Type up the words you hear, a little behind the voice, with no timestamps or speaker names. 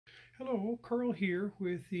Hello, Carl here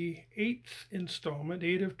with the 8th installment,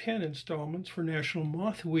 8 of 10 installments for National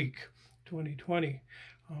Moth Week 2020.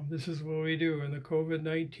 This is what we do in the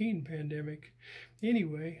COVID-19 pandemic.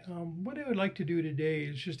 Anyway, what I would like to do today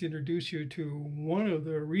is just introduce you to one of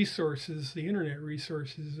the resources, the internet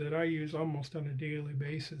resources that I use almost on a daily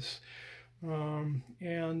basis.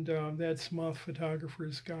 That's Moth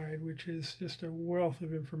Photographers Guide, which is just a wealth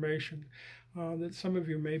of information that some of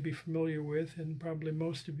you may be familiar with and probably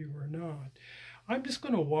most of you are not. I'm just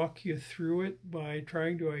going to walk you through it by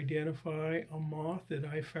trying to identify a moth that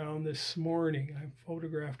I found this morning. I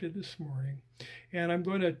photographed it this morning. And I'm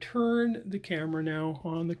going to turn the camera now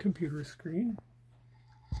on the computer screen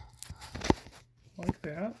like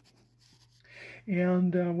that.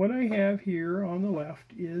 And what I have here on the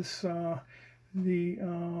left is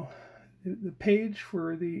the page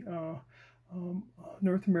for the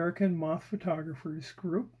North American Moth Photographers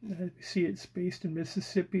Group. You see it's based in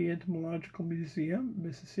Mississippi Entomological Museum,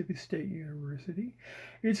 Mississippi State University.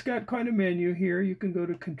 It's got quite a menu here. You can go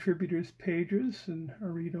to contributors pages and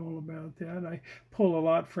read all about that. I pull a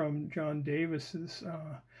lot from John Davis's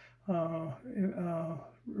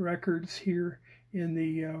records here in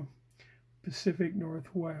the Pacific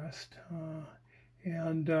Northwest.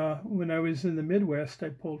 When I was in the Midwest, I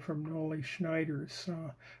pulled from Nolly Schneider's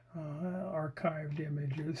archived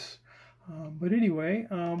images. But anyway,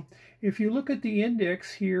 if you look at the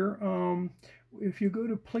index here, if you go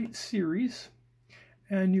to Plate Series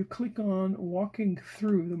and you click on Walking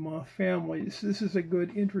Through the Moth Families, this is a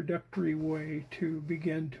good introductory way to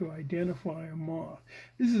begin to identify a moth.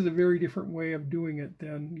 This is a very different way of doing it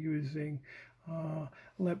than using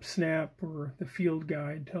LepSnap or the Field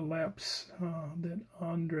Guide to LEPs that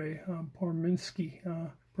Andrei Porimsky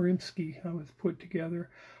has put together,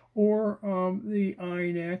 or the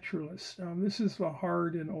iNaturalist. This is a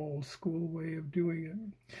hard and old school way of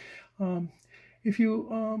doing it. If you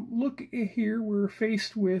look here, we're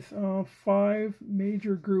faced with 5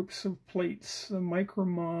 major groups of plates, the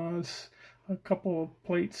micromoths, a couple of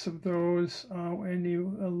plates of those, and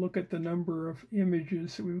you look at the number of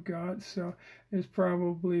images that we've got. So there's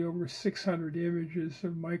probably over 600 images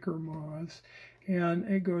of micromoths, and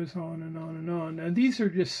it goes on and on and on. And these are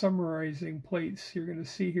just summarizing plates. You're going to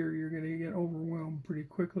see here, you're going to get overwhelmed pretty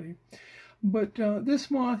quickly. But this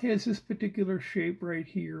moth has this particular shape right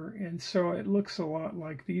here, and so it looks a lot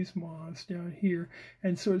like these moths down here,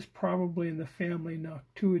 and so it's probably in the family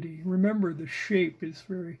Noctuidae. Remember, the shape is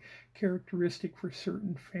very characteristic for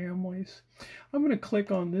certain families. I'm going to click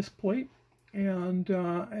on this plate, and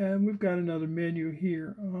we've got another menu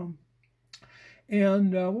here.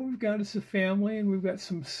 What we've got is a family, and we've got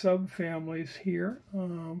some subfamilies here.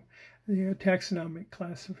 The taxonomic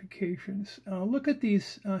classifications. Look at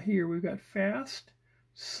these here. We've got fast,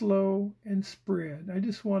 slow, and spread. I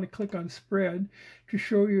just want to click on spread to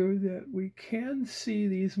show you that we can see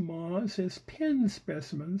these moths as pin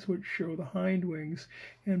specimens, which show the hind wings,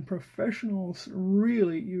 and professionals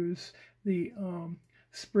really use the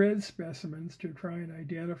spread specimens to try and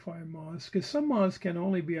identify moths, because some moths can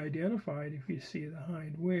only be identified if you see the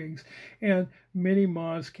hind wings, and many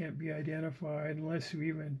moths can't be identified unless you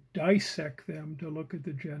even dissect them to look at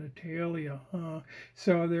the genitalia.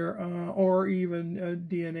 Or even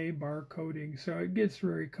DNA barcoding. So it gets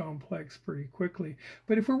very complex pretty quickly.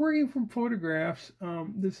 But if we're working from photographs,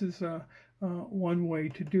 this is one way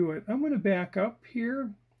to do it. I'm going to back up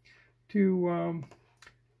here to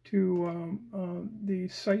the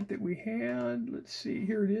site that we had. Let's see,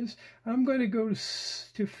 here it is. I'm going to go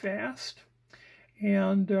to fast,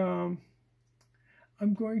 and I'm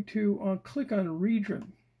going to click on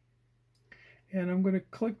region, and I'm going to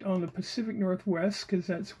click on the Pacific Northwest because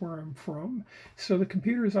that's where I'm from. So the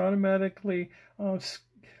computer is automatically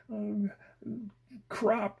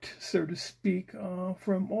cropped, so to speak,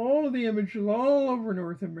 from all of the images all over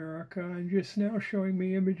North America, and just now showing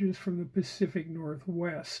me images from the Pacific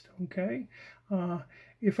Northwest. Okay,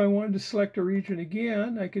 if I wanted to select a region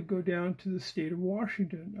again, I could go down to the state of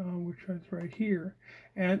Washington, which is right here,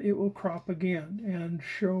 and it will crop again and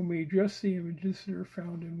show me just the images that are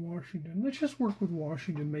found in Washington. Let's just work with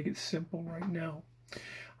Washington, make it simple right now.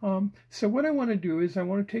 So what I want to do is I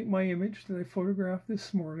want to take my image that I photographed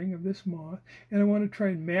this morning of this moth, and I want to try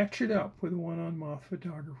and match it up with the one on Moth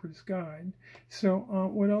Photographers Guide. So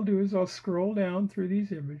what I'll do is I'll scroll down through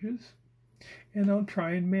these images, and I'll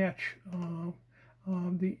try and match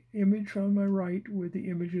the image on my right with the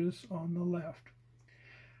images on the left.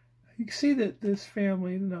 You can see that this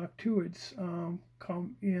family, the Noctuids,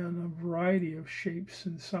 come in a variety of shapes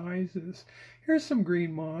and sizes. Here's some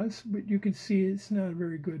green moths, but you can see it's not a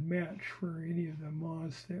very good match for any of the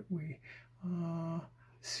moths that we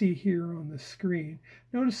see here on the screen.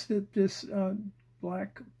 Notice that this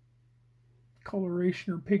black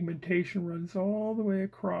coloration or pigmentation runs all the way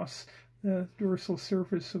across the dorsal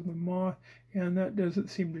surface of the moth, and that doesn't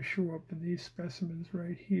seem to show up in these specimens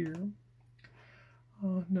right here.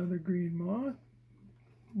 Another green moth.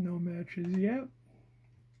 No matches yet.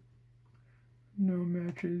 No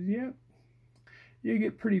matches yet. You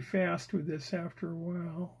get pretty fast with this after a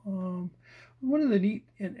while. One of the neat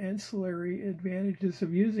and ancillary advantages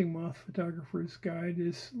of using Moth Photographer's Guide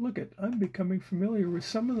is, look at, I'm becoming familiar with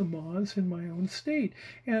some of the moths in my own state,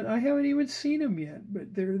 and I haven't even seen them yet,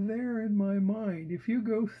 but they're there in my mind. If you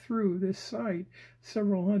go through this site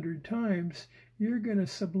several hundred times, you're going to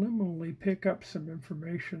subliminally pick up some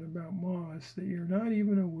information about moths that you're not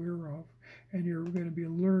even aware of, and you're going to be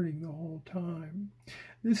learning the whole time.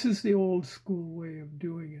 This is the old school way of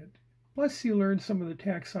doing it. Plus, you learn some of the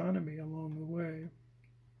taxonomy along the way.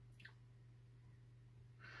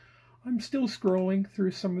 I'm still scrolling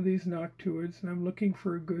through some of these noctuids, and I'm looking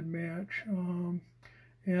for a good match.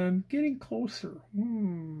 And getting closer.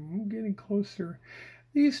 I'm getting closer.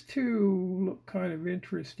 These two look kind of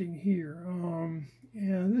interesting here.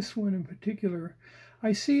 And this one in particular,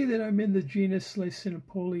 I see that I'm in the genus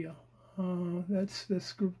Lycinopolia. That's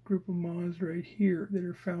this group of moths right here that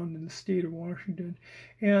are found in the state of Washington.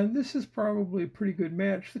 And this is probably a pretty good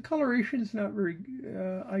match. The coloration is not very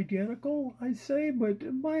identical, I'd say,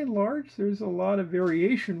 but by and large, there's a lot of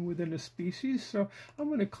variation within a species. So I'm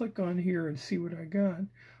going to click on here and see what I got.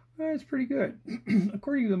 It's pretty good.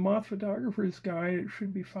 According to the Moth Photographer's Guide, it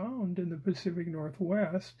should be found in the Pacific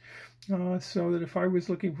Northwest. So that if I was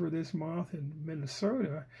looking for this moth in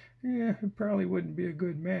Minnesota, it probably wouldn't be a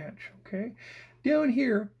good match, okay? Down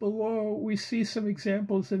here below, we see some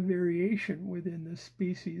examples of variation within the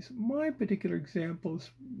species. My particular example is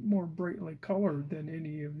more brightly colored than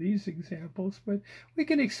any of these examples, but we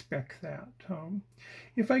can expect that.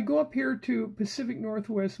 If I go up here to Pacific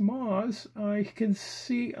Northwest Moths, I can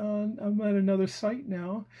see I'm at another site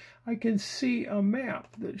now, I can see a map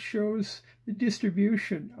that shows the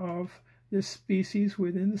distribution of this species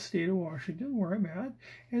within the state of Washington, where I'm at.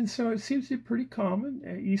 And so it seems to be pretty common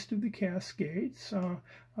east of the Cascades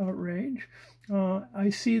range. I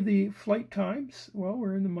see the flight times. Well,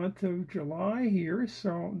 we're in the month of July here,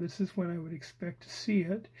 so this is when I would expect to see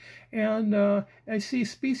it. And I see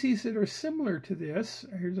species that are similar to this.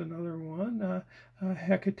 Here's another one,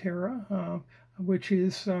 Hecatera, which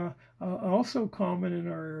is also common in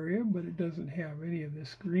our area, but it doesn't have any of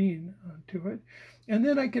this green to it. And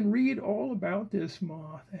then I can read all about this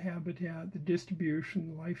moth, the habitat, the distribution,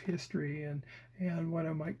 the life history, and what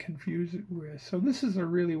I might confuse it with. So this is a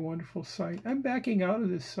really wonderful site. I'm backing out of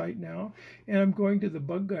this site now, and I'm going to the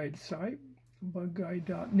Bug Guide site.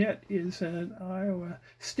 Bugguide.net is an Iowa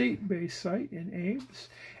state-based site in Ames,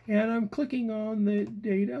 and I'm clicking on the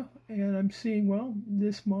data, and I'm seeing, well,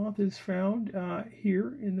 this moth is found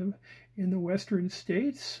here in the western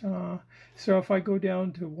states. So if I go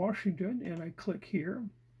down to Washington and I click here,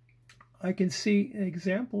 I can see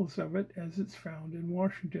examples of it as it's found in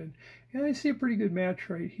Washington, and I see a pretty good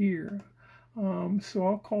match right here. So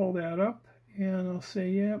I'll call that up, and I'll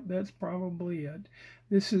say, yeah, that's probably it.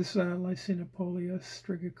 This is Lycinopolia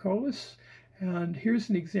strigicolis, and here's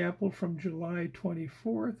an example from July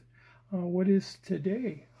 24th. What is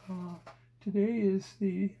today? Today is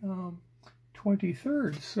the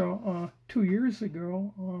 23rd, so 2 years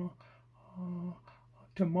ago,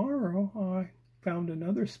 tomorrow, I found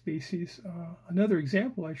another species, another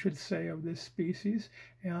example, I should say, of this species,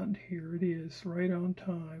 and here it is, right on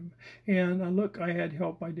time. And look, I had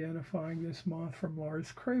help identifying this moth from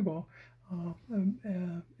Lars Krabel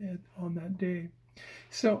on that day.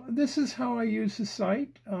 So this is how I use the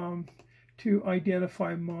site to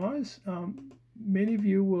identify moths. Many of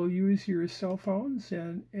you will use your cell phones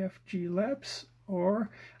and FGLEPs or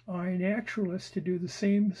iNaturalist to do the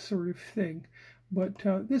same sort of thing. But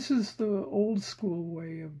this is the old school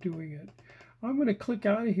way of doing it. I'm going to click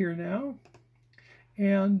out of here now,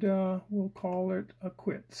 and we'll call it a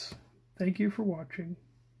quits. Thank you for watching.